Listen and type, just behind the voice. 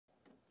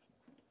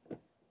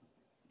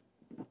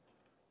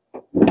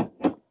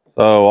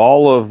So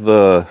all of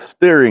the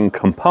steering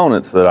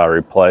components that I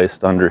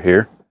replaced under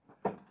here.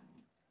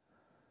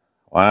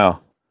 Wow,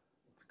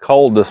 it's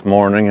cold this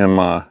morning and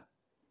my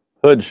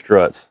hood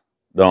struts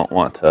don't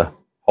want to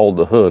hold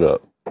the hood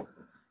up.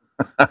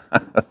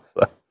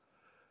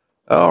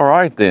 All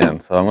right then,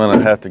 so I'm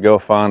gonna have to go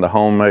find a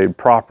homemade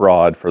prop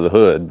rod for the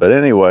hood. But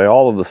anyway,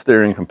 all of the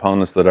steering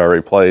components that I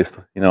replaced,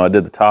 I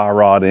did the tie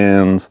rod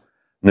ends,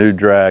 new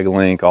drag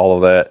link, all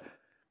of that.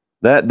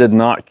 That did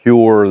not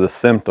cure the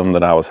symptom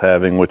that I was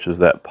having, which is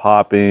that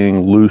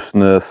popping,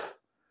 looseness.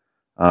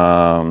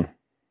 I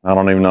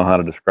don't even know how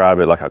to describe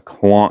it, like a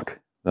clunk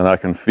that I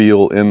can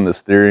feel in the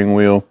steering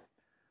wheel.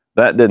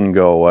 That didn't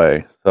go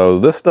away. So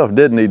this stuff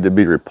did need to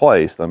be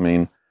replaced. I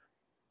mean,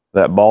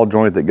 that ball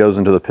joint that goes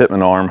into the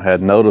pitman arm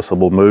had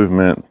noticeable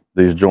movement.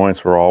 These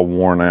joints were all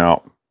worn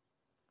out,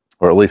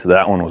 or at least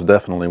that one was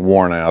definitely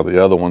worn out.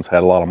 The other ones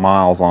had a lot of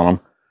miles on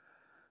them.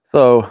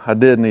 So I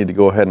did need to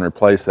go ahead and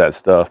replace that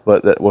stuff,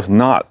 but that was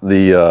not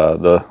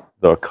the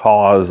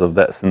cause of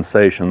that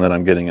sensation that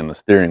I'm getting in the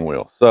steering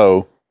wheel.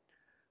 So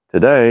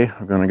today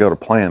we're going to go to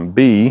plan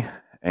B,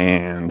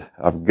 and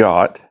I've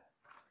got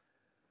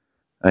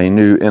a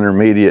new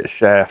intermediate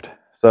shaft.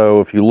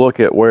 So if you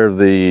look at where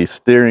the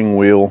steering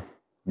wheel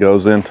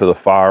goes into the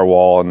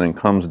firewall and then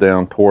comes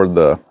down toward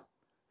the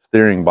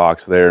steering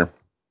box there,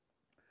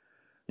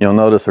 you'll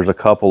notice there's a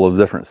couple of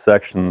different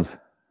sections,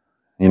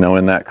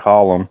 in that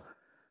column.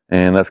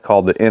 And that's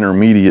called the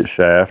intermediate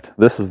shaft.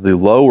 This is the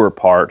lower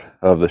part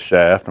of the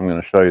shaft. I'm going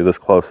to show you this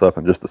close up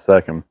in just a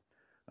second.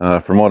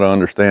 From what I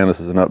understand, this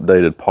is an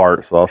updated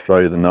part, so I'll show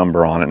you the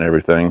number on it and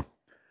everything.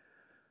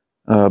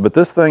 But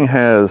this thing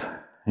has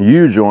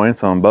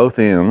U-joints on both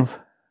ends,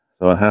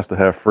 so it has to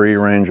have free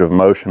range of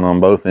motion on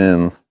both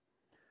ends.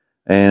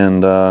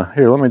 And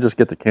here, let me just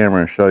get the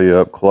camera and show you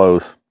up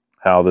close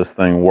how this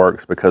thing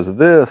works, because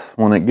this,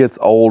 when it gets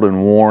old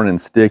and worn and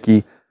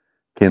sticky,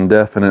 can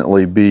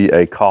definitely be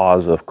a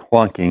cause of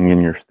clunking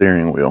in your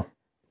steering wheel.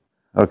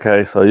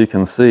 Okay, so you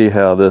can see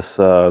how this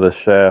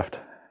shaft,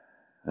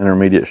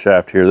 intermediate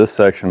shaft here, this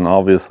section,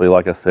 obviously,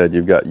 like I said,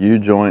 you've got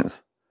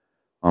U-joints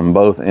on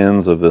both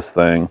ends of this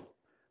thing,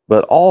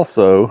 but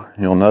also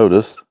you'll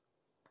notice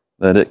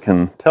that it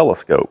can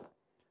telescope.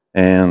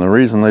 And the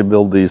reason they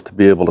build these to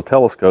be able to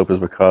telescope is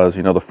because,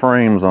 the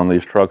frames on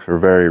these trucks are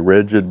very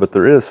rigid, but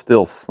there is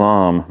still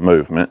some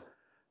movement.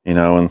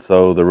 And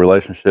so the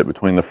relationship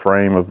between the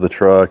frame of the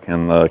truck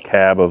and the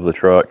cab of the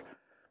truck,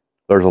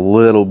 there's a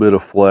little bit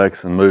of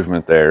flex and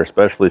movement there,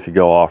 especially if you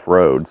go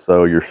off-road.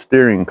 So your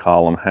steering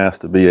column has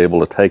to be able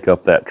to take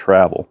up that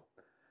travel.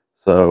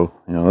 So,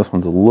 this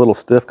one's a little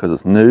stiff because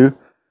it's new,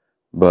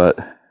 but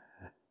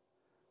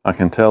I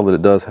can tell that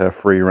it does have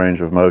free range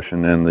of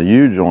motion, and the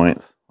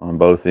U-joints on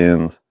both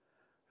ends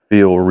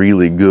feel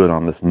really good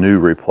on this new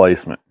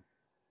replacement.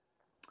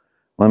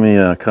 Let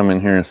me come in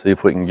here and see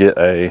if we can get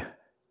a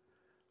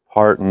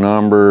part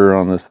number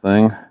on this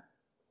thing.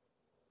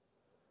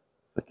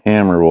 The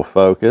camera will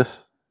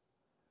focus.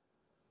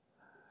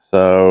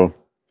 So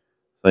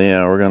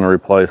yeah, we're going to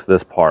replace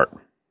this part.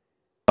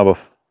 Now,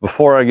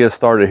 before I get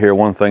started here,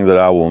 one thing that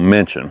I will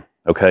mention,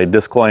 okay,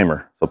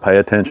 disclaimer, so pay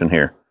attention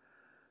here.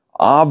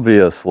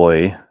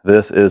 Obviously,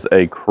 this is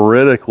a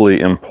critically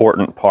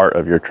important part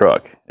of your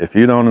truck. If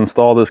you don't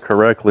install this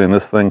correctly and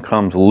this thing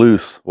comes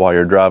loose while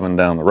you're driving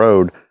down the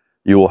road,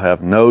 you will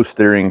have no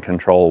steering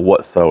control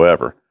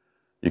whatsoever.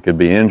 You could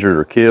be injured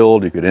or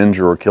killed. You could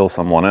injure or kill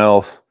someone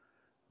else.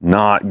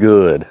 Not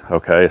good,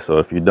 okay? So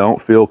if you don't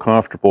feel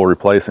comfortable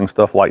replacing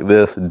stuff like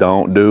this,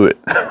 don't do it,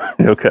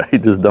 okay?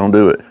 Just don't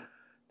do it.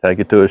 Take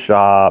it to a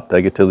shop,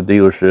 take it to the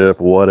dealership,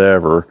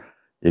 whatever.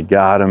 You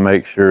gotta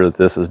make sure that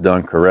this is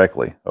done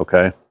correctly,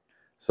 okay?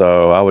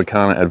 So I would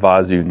kind of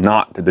advise you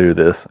not to do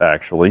this,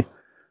 actually.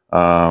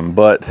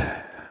 But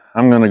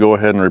I'm gonna go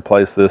ahead and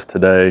replace this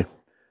today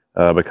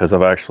because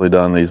I've actually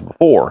done these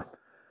before.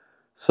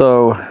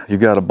 So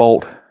you've got a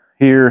bolt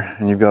here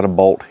and you've got a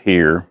bolt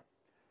here,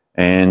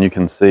 and you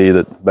can see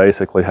that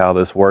basically how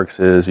this works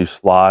is you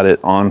slide it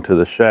onto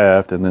the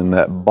shaft and then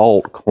that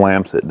bolt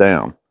clamps it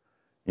down.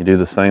 You do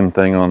the same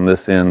thing on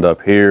this end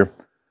up here.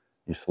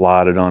 You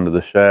slide it onto the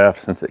shaft.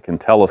 Since it can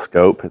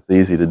telescope, it's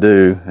easy to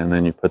do, and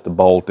then you put the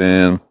bolt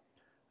in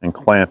and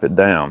clamp it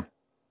down.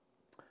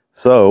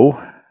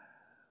 So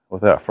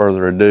without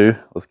further ado,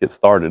 let's get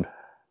started.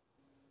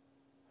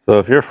 So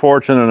if you're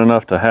fortunate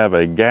enough to have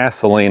a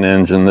gasoline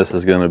engine, this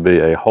is going to be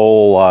a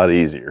whole lot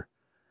easier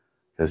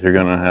because you're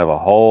going to have a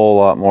whole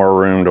lot more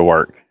room to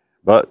work.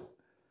 But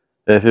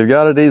if you've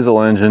got a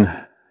diesel engine,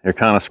 you're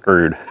kind of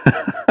screwed.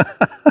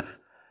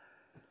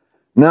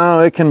 No,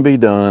 it can be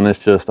done.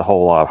 It's just a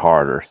whole lot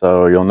harder.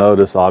 So you'll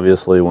notice,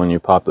 obviously, when you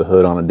pop the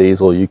hood on a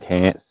diesel, you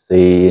can't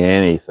see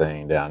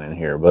anything down in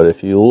here. But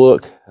if you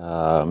look,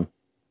 you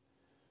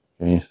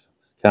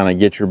kind of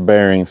get your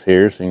bearings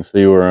here so you can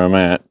see where I'm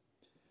at.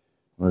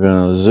 We're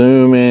going to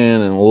zoom in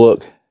and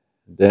look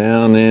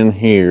down in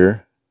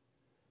here,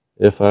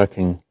 if I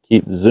can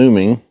keep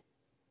zooming.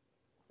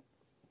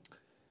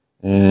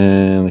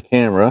 And the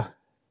camera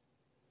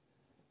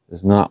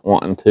is not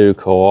wanting to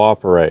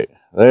cooperate.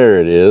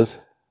 There it is.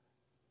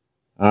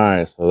 All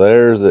right, so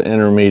there's the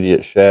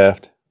intermediate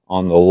shaft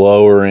on the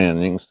lower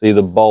end. You can see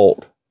the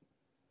bolt.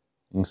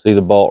 You can see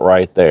the bolt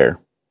right there.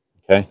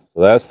 Okay,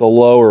 so that's the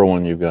lower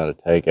one you've got to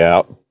take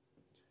out.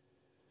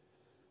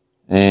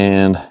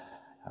 And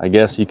I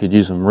guess you could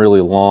use some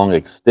really long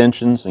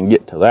extensions and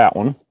get to that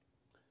one.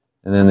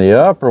 And then the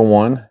upper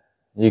one,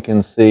 you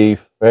can see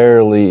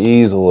fairly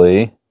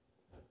easily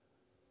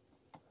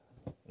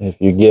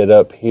if you get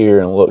up here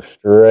and look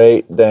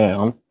straight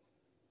down.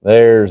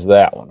 There's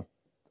that one.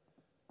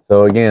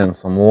 So again,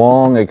 some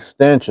long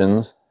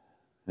extensions,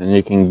 and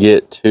you can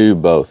get to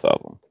both of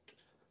them.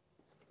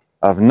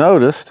 I've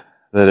noticed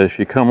that if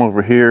you come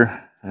over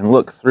here and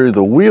look through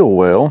the wheel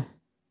well,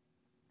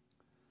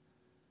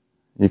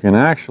 you can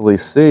actually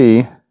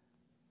see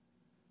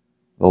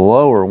the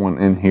lower one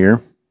in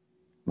here.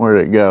 Where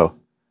did it go?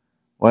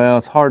 Well,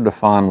 it's hard to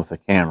find with the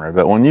camera,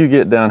 but when you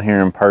get down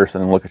here in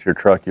person and look at your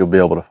truck, you'll be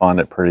able to find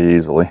it pretty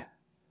easily.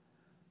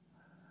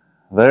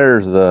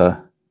 There's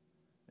the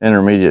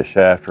intermediate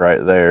shaft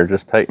right there.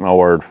 Just take my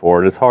word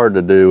for it. It's hard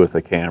to do with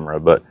the camera,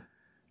 but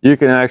you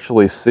can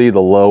actually see the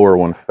lower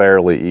one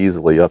fairly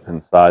easily up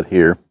inside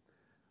here.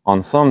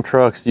 On some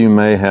trucks, you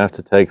may have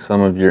to take some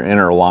of your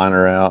inner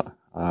liner out.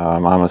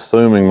 I'm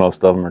assuming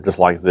most of them are just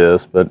like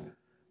this, but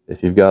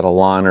if you've got a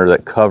liner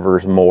that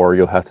covers more,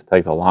 you'll have to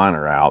take the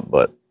liner out.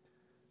 But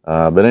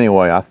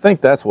anyway, I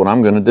think that's what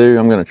I'm going to do.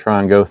 I'm going to try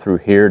and go through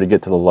here to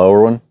get to the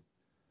lower one,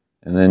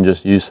 and then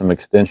just use some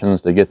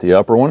extensions to get the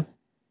upper one.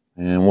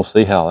 And we'll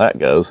see how that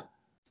goes.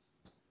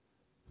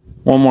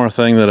 One more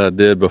thing that I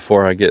did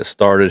before I get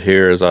started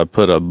here is I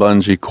put a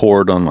bungee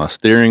cord on my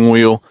steering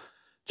wheel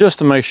just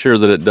to make sure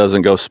that it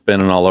doesn't go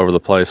spinning all over the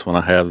place when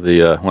I have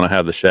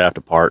the shaft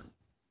apart.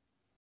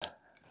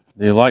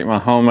 Do you like my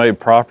homemade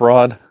prop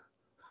rod?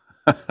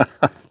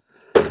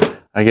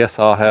 I guess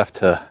I'll have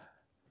to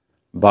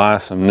buy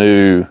some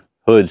new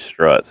hood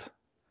struts.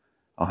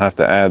 I'll have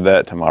to add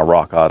that to my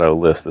Rock Auto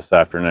list this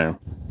afternoon,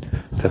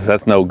 because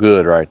that's no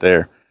good right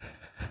there.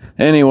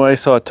 Anyway,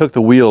 so I took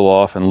the wheel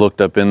off and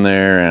looked up in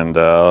there, and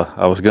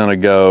I was going to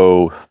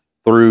go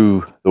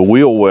through the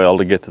wheel well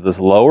to get to this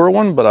lower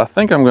one, but I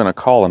think I'm going to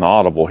call an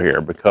audible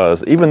here,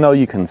 because even though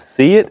you can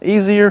see it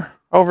easier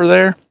over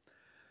there,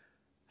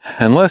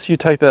 unless you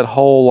take that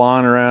whole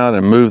liner out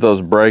and move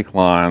those brake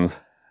lines,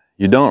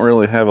 you don't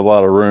really have a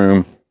lot of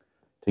room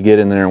to get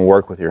in there and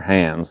work with your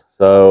hands.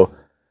 So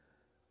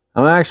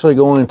I'm actually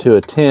going to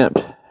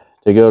attempt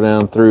to go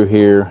down through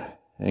here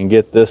and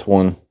get this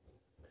one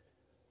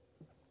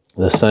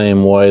the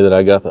same way that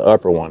I got the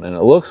upper one. And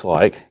it looks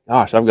like,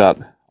 gosh, I've got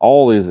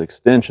all these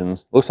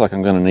extensions. Looks like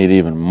I'm going to need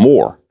even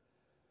more.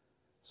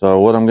 So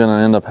what I'm going to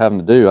end up having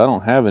to do, I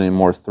don't have any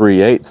more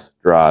 3/8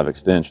 drive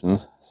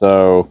extensions.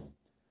 So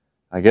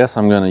I guess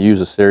I'm going to use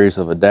a series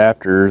of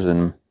adapters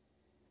and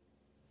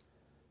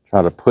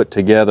try to put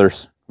together,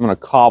 I'm going to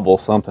cobble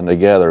something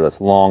together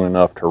that's long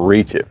enough to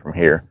reach it from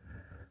here.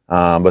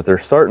 But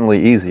there's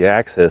certainly easy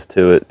access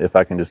to it if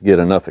I can just get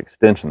enough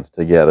extensions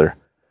together.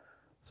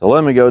 So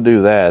let me go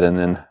do that, and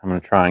then I'm going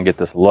to try and get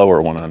this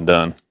lower one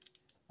undone.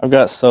 I've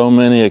got so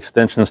many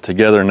extensions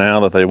together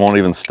now that they won't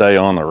even stay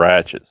on the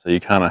ratchet. So you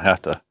kind of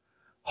have to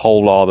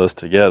hold all this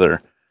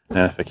together. And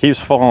if it keeps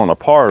falling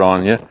apart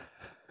on you,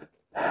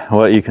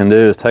 what you can do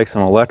is take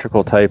some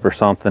electrical tape or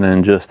something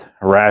and just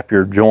wrap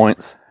your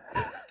joints,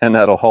 and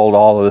that'll hold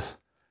all this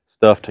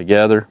stuff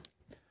together.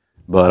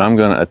 But I'm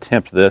going to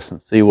attempt this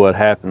and see what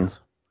happens.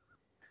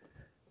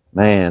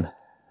 Man,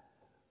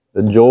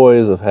 the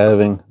joys of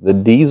having the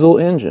diesel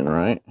engine,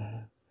 right?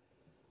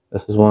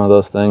 This is one of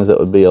those things that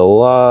would be a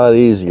lot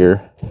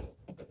easier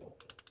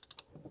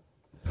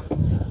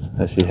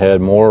if you had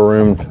more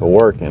room to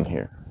work in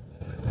here.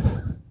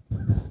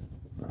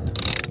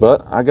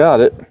 But I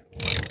got it.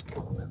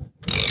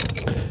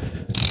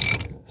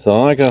 So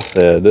like I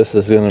said, this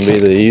is going to be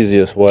the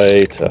easiest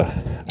way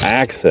to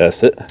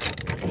access it.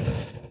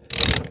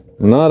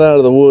 Not out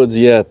of the woods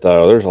yet,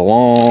 though. There's a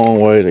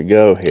long way to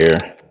go here.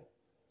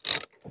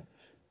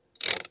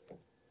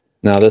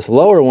 Now this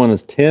lower one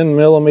is 10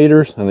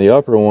 millimeters and the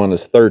upper one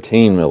is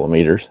 13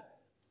 millimeters.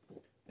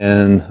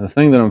 And the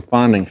thing that I'm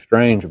finding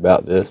strange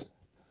about this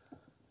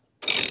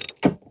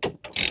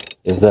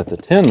is that the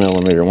 10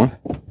 millimeter one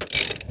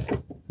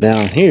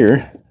down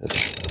here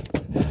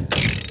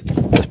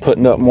is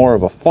putting up more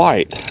of a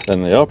fight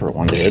than the upper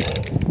one did.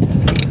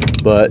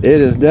 But it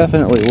is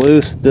definitely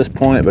loose at this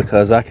point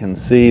because I can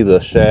see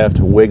the shaft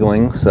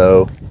wiggling.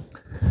 So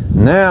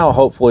now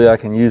hopefully I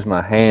can use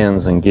my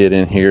hands and get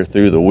in here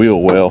through the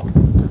wheel well.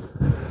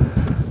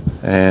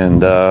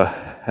 And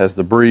as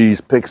the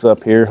breeze picks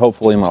up here,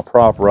 hopefully my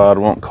prop rod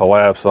won't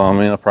collapse on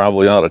me. I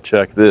probably ought to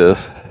check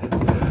this.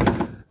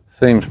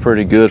 Seems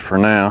pretty good for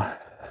now.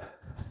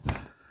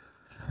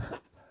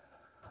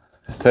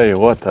 Tell you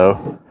what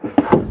though,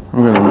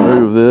 I'm going to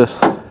move this.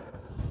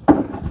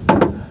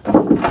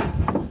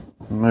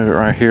 Move it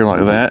right here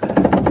like that.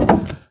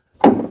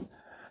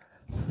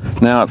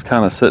 Now it's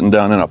kind of sitting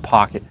down in a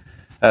pocket.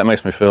 That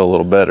makes me feel a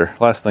little better.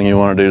 Last thing you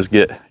want to do is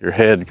get your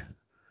head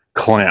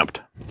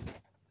clamped.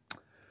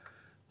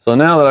 So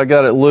now that I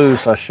got it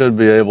loose, I should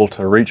be able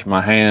to reach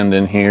my hand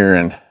in here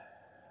and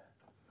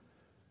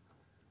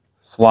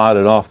slide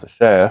it off the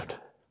shaft.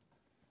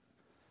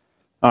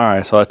 All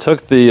right, so I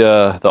took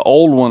the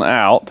old one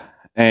out,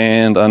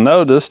 and I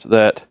noticed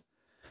that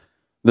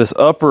this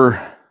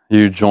upper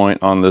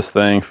U-joint on this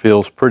thing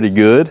feels pretty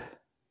good,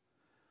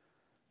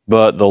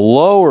 but the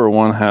lower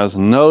one has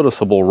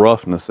noticeable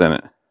roughness in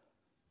it.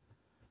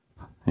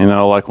 You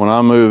know, like when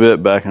I move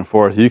it back and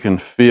forth, you can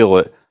feel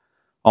it.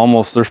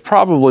 Almost, there's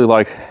probably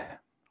like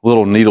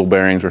little needle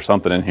bearings or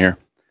something in here.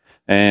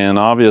 And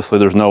obviously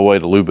there's no way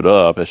to lube it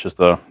up. It's just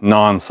a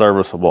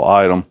non-serviceable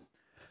item.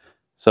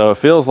 So it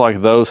feels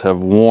like those have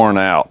worn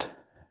out,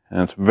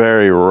 and it's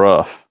very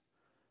rough.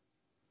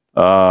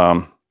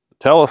 The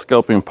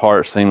telescoping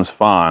part seems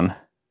fine.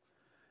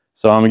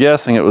 So I'm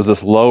guessing it was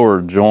this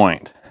lower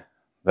joint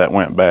that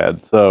went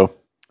bad. So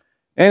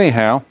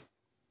anyhow,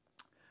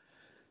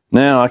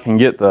 now I can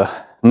get the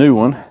new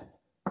one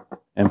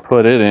and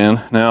put it in.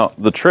 Now,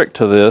 the trick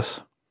to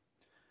this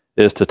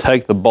is to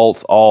take the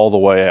bolts all the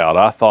way out.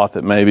 I thought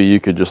that maybe you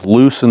could just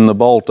loosen the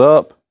bolt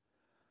up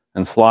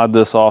and slide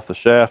this off the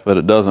shaft, but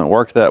it doesn't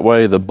work that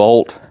way. The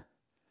bolt,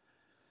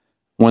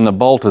 when the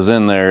bolt is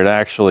in there, it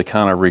actually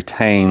kind of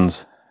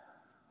retains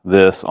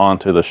this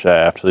onto the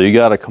shaft. So you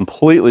got to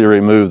completely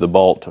remove the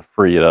bolt to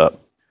free it up.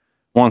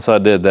 Once I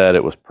did that,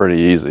 it was pretty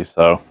easy.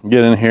 So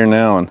get in here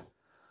now and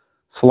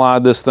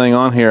slide this thing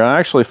on here. I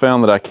actually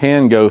found that I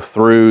can go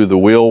through the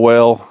wheel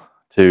well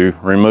to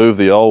remove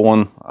the old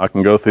one. I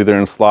can go through there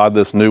and slide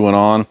this new one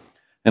on,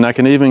 and I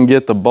can even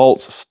get the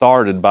bolts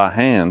started by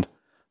hand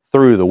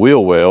through the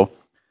wheel well.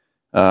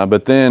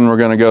 But then we're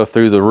going to go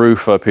through the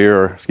roof up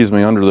here, or excuse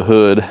me, under the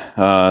hood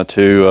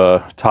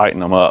to tighten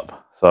them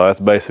up. So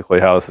that's basically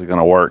how this is going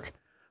to work.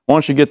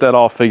 Once you get that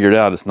all figured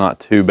out, it's not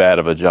too bad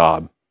of a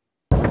job.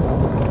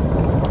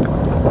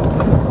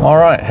 All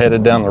right,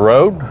 headed down the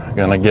road.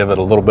 Gonna give it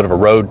a little bit of a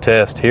road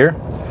test here.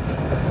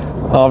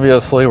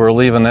 Obviously, we're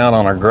leaving out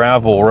on a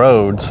gravel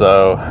road,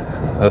 so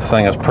this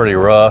thing is pretty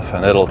rough,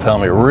 and it'll tell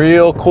me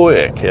real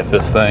quick if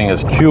this thing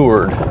is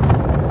cured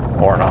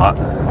or not.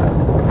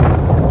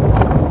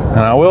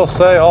 And I will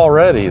say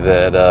already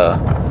that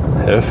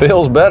it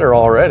feels better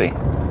already.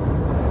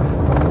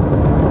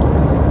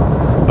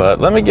 But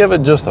let me give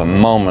it just a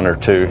moment or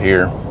two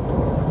here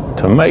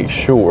to make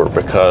sure,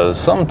 because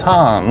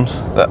sometimes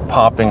that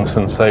popping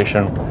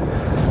sensation,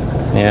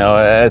 you know,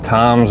 at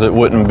times it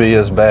wouldn't be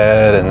as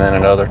bad, and then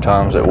at other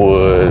times it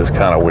would. It's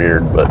kind of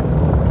weird, but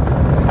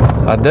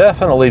I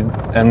definitely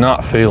am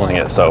not feeling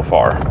it so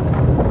far.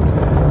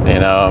 You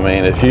know, I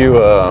mean, if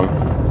you,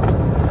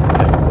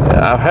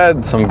 I've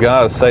had some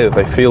guys say that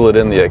they feel it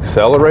in the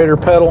accelerator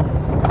pedal.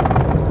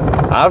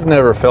 I've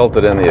never felt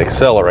it in the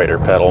accelerator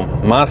pedal.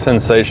 My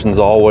sensation's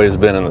always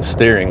been in the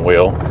steering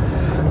wheel.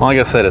 Like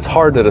I said, it's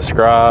hard to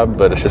describe,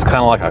 but it's just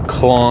kind of like a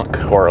clunk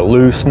or a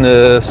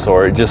looseness,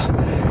 or it just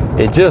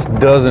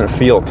doesn't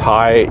feel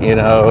tight, you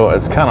know.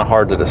 It's kind of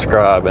hard to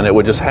describe, and it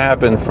would just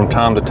happen from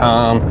time to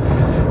time.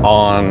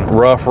 On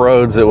rough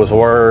roads, it was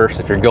worse.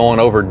 If you're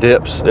going over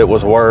dips, it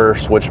was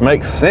worse, which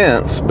makes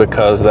sense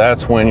because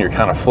that's when you're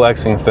kind of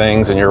flexing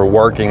things and you're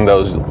working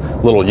those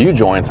little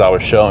U-joints I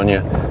was showing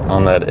you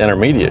on that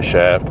intermediate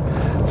shaft.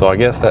 So I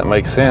guess that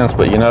makes sense,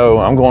 but you know,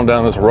 I'm going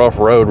down this rough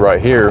road right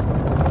here.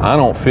 I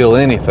don't feel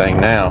anything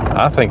now.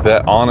 I think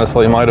that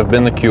honestly might have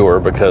been the cure,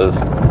 because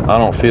I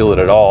don't feel it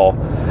at all.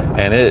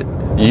 And it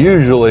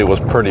usually was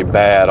pretty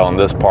bad on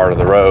this part of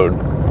the road.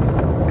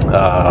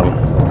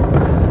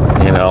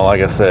 You know,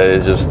 like I said,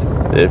 it's just,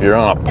 if you're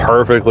on a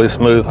perfectly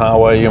smooth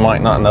highway, you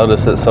might not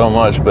notice it so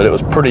much, but it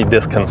was pretty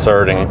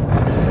disconcerting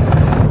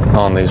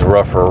on these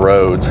rougher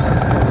roads.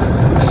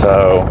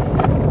 So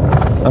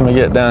let me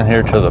get down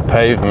here to the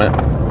pavement,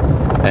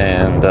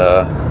 and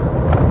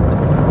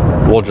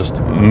we'll just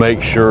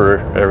make sure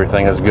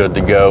everything is good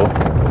to go.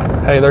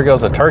 Hey, there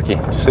goes a turkey.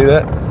 Did you see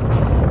that?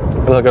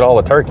 Look at all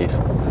the turkeys.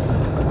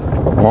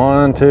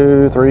 1,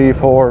 2, 3,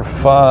 4,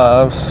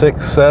 5,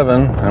 6,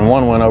 7, and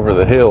one went over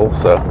the hill,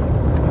 so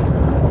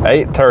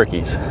 8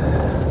 turkeys.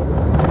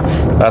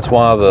 That's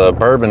why the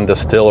bourbon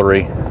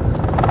distillery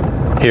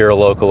here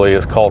locally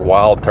is called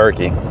Wild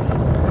Turkey,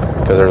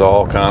 because there's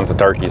all kinds of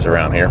turkeys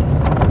around here.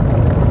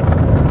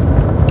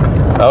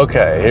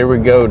 Okay, here we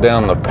go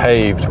down the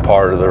paved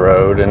part of the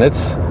road, and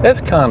it's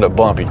kind of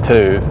bumpy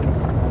too.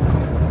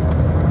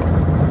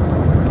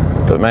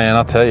 But man,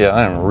 I'll tell you,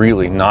 I am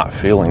really not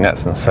feeling that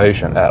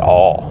sensation at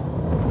all.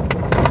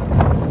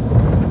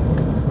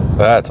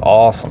 That's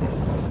awesome.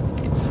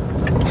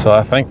 So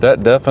I think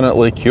that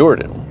definitely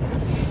cured it.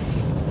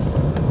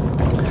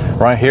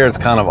 Right here, it's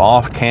kind of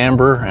off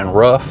camber and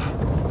rough.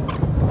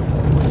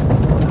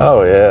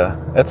 Oh yeah,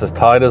 it's as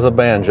tight as a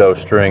banjo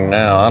string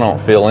now. I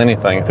don't feel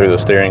anything through the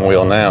steering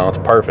wheel now. It's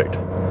perfect.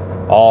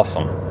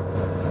 Awesome.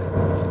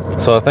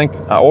 So I think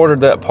I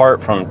ordered that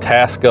part from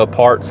Tasca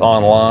Parts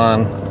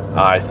online.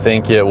 I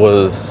think it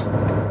was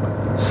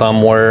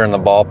somewhere in the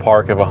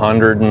ballpark of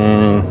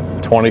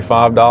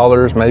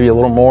 $125, maybe a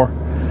little more.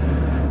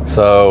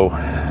 So,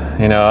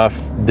 You know, I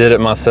did it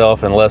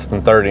myself in less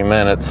than 30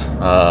 minutes.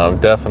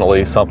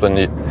 Definitely something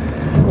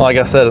like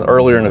I said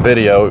earlier in the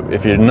video,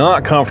 if you're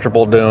not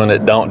comfortable doing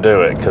it, don't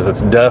do it, because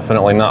it's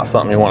definitely not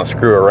something you want to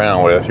screw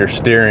around with. Your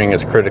steering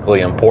is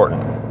critically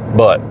important.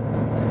 But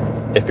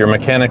if you're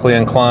mechanically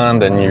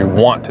inclined and you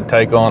want to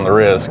take on the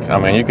risk, I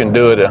mean, you can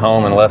do it at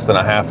home in less than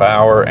a half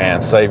hour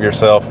and save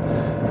yourself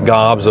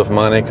gobs of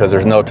money, because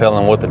there's no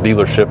telling what the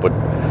dealership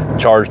would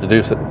charge to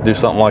do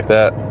something like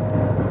that.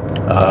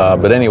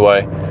 But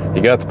anyway,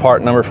 you got the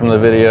part number from the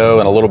video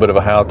and a little bit of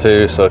a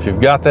how-to. So if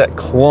you've got that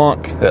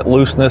clunk, that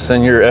looseness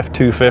in your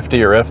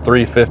F-250 or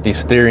F-350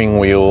 steering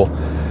wheel,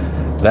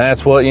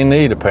 that's what you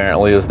need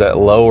apparently, is that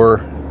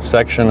lower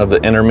section of the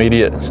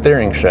intermediate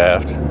steering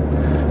shaft.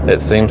 It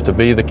seems to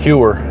be the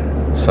cure.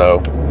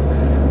 So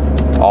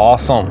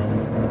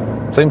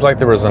awesome. Seems like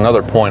there was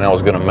another point I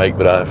was going to make,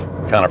 but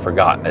I've kind of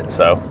forgotten it.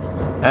 So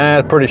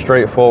it's pretty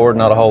straightforward,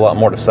 not a whole lot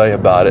more to say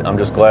about it. I'm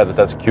just glad that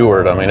that's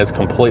cured. I mean, it's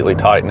completely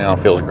tight now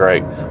and feels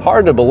great.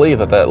 Hard to believe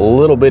that that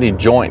little bitty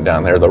joint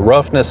down there, the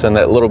roughness in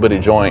that little bitty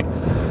joint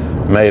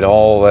made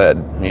all that,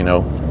 you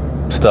know,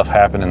 stuff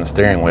happen in the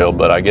steering wheel,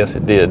 but I guess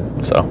it did.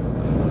 So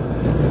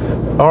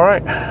all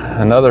right,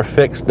 another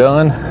fix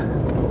done,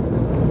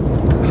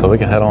 so we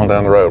can head on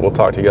down the road. We'll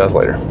talk to you guys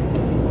later.